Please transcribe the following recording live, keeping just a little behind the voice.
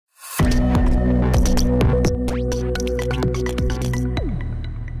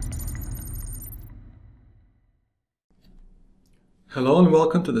and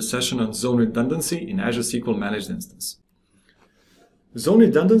welcome to the session on Zone Redundancy in Azure SQL Managed Instance. Zone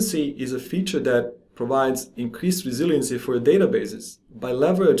Redundancy is a feature that provides increased resiliency for databases by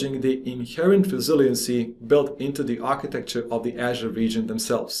leveraging the inherent resiliency built into the architecture of the Azure region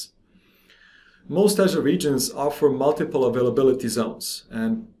themselves. Most Azure regions offer multiple availability zones,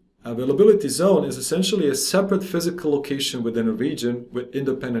 and availability zone is essentially a separate physical location within a region with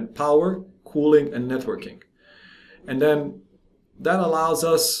independent power, cooling, and networking. And then that allows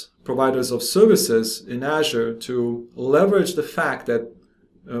us, providers of services in Azure, to leverage the fact that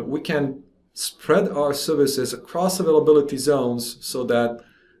we can spread our services across availability zones so that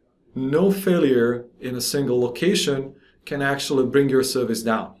no failure in a single location can actually bring your service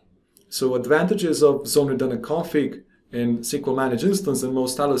down. So advantages of zone redundant config in SQL Managed Instance and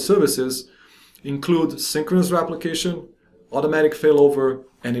most other services include synchronous replication, automatic failover,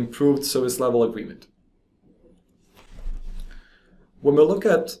 and improved service level agreement. When we look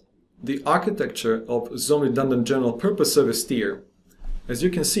at the architecture of Zone Redundant General Purpose Service tier, as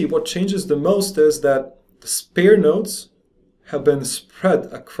you can see, what changes the most is that the spare nodes have been spread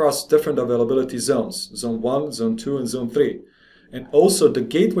across different availability zones, Zone 1, Zone 2, and Zone 3. And also the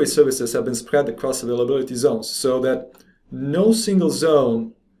gateway services have been spread across availability zones so that no single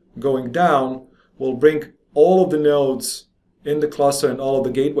zone going down will bring all of the nodes in the cluster and all of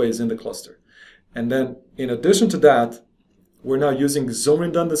the gateways in the cluster. And then in addition to that, we're now using zone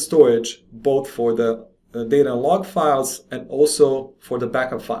redundant storage both for the data and log files and also for the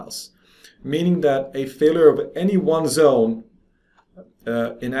backup files, meaning that a failure of any one zone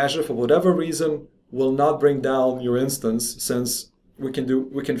in Azure for whatever reason will not bring down your instance, since we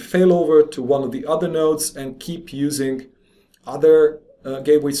can fail over to one of the other nodes and keep using other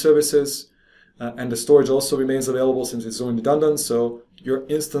gateway services, and the storage also remains available since it's zone redundant, so your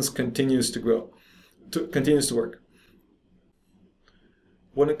instance continues to grow, continues to work.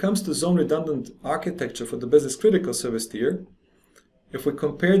 When it comes to zone redundant architecture for the business critical service tier, if we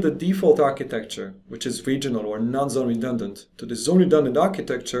compare the default architecture, which is regional or non-zone redundant, to the zone redundant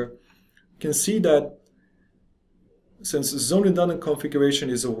architecture, you can see that since zone redundant configuration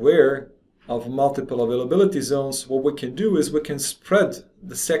is aware of multiple availability zones, what we can do is we can spread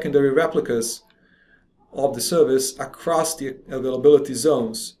the secondary replicas of the service across the availability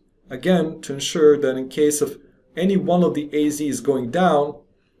zones, again to ensure that in case of any one of the AZs going down,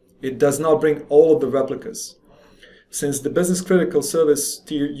 it does not bring all of the replicas. Since the business critical service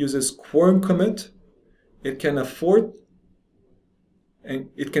tier uses quorum commit, it can afford and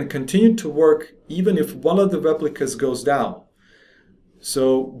it can continue to work even if one of the replicas goes down.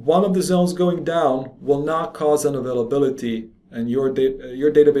 So one of the zones going down will not cause unavailability, and your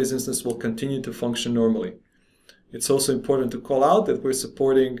database instance will continue to function normally. It's also important to call out that we're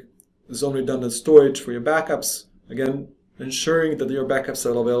supporting zone redundant storage for your backups, again ensuring that your backups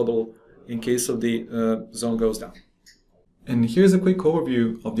are available in case of the zone goes down. And here's a quick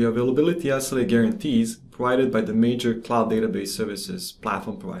overview of the availability SLA guarantees provided by the major cloud database services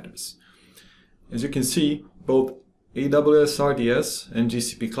platform providers. As you can see, both AWS RDS and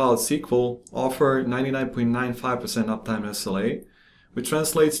GCP Cloud SQL offer 99.95% uptime SLA, which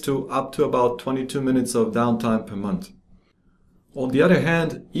translates to up to about 22 minutes of downtime per month. On the other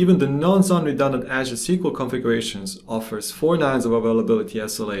hand, even the non-zone redundant Azure SQL configurations offers 4 nines of availability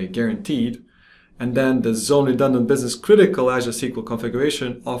SLA guaranteed, and then the zone redundant business critical Azure SQL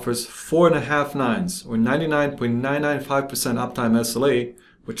configuration offers 4.5 nines or 99.995% uptime SLA,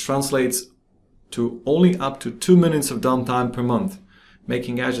 which translates to only up to 2 minutes of downtime per month,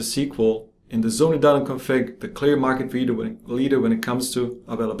 making Azure SQL in the zone redundant config the clear market leader when it comes to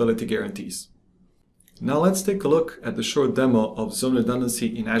availability guarantees. Now let's take a look at the short demo of zone redundancy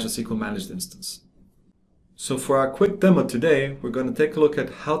in Azure SQL Managed Instance. So for our quick demo today, we're going to take a look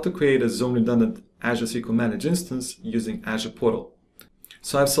at how to create a zone redundant Azure SQL Managed Instance using Azure Portal.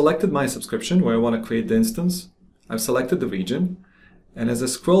 So I've selected my subscription where I want to create the instance. I've selected the region, and as I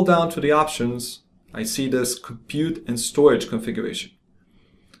scroll down to the options, I see this compute and storage configuration.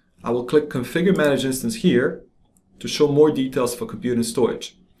 I will click Configure Managed Instance here to show more details for compute and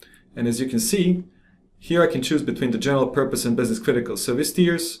storage. And as you can see, here I can choose between the general purpose and business critical service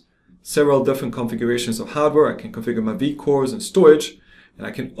tiers, several different configurations of hardware. I can configure my vCores and storage, and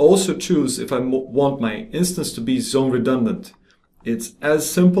I can also choose if I want my instance to be zone redundant. It's as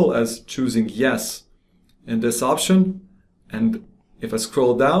simple as choosing yes in this option, and if I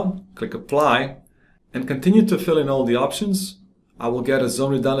scroll down, click Apply, and continue to fill in all the options, I will get a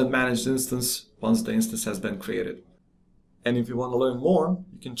zone redundant managed instance once the instance has been created. And if you want to learn more,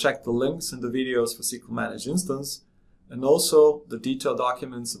 you can check the links in the videos for SQL Managed Instance, and also the detailed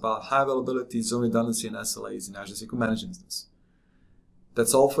documents about high availability, zone redundancy, and SLAs in Azure SQL Managed Instance.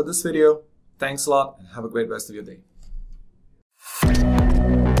 That's all for this video. Thanks a lot and have a great rest of your day.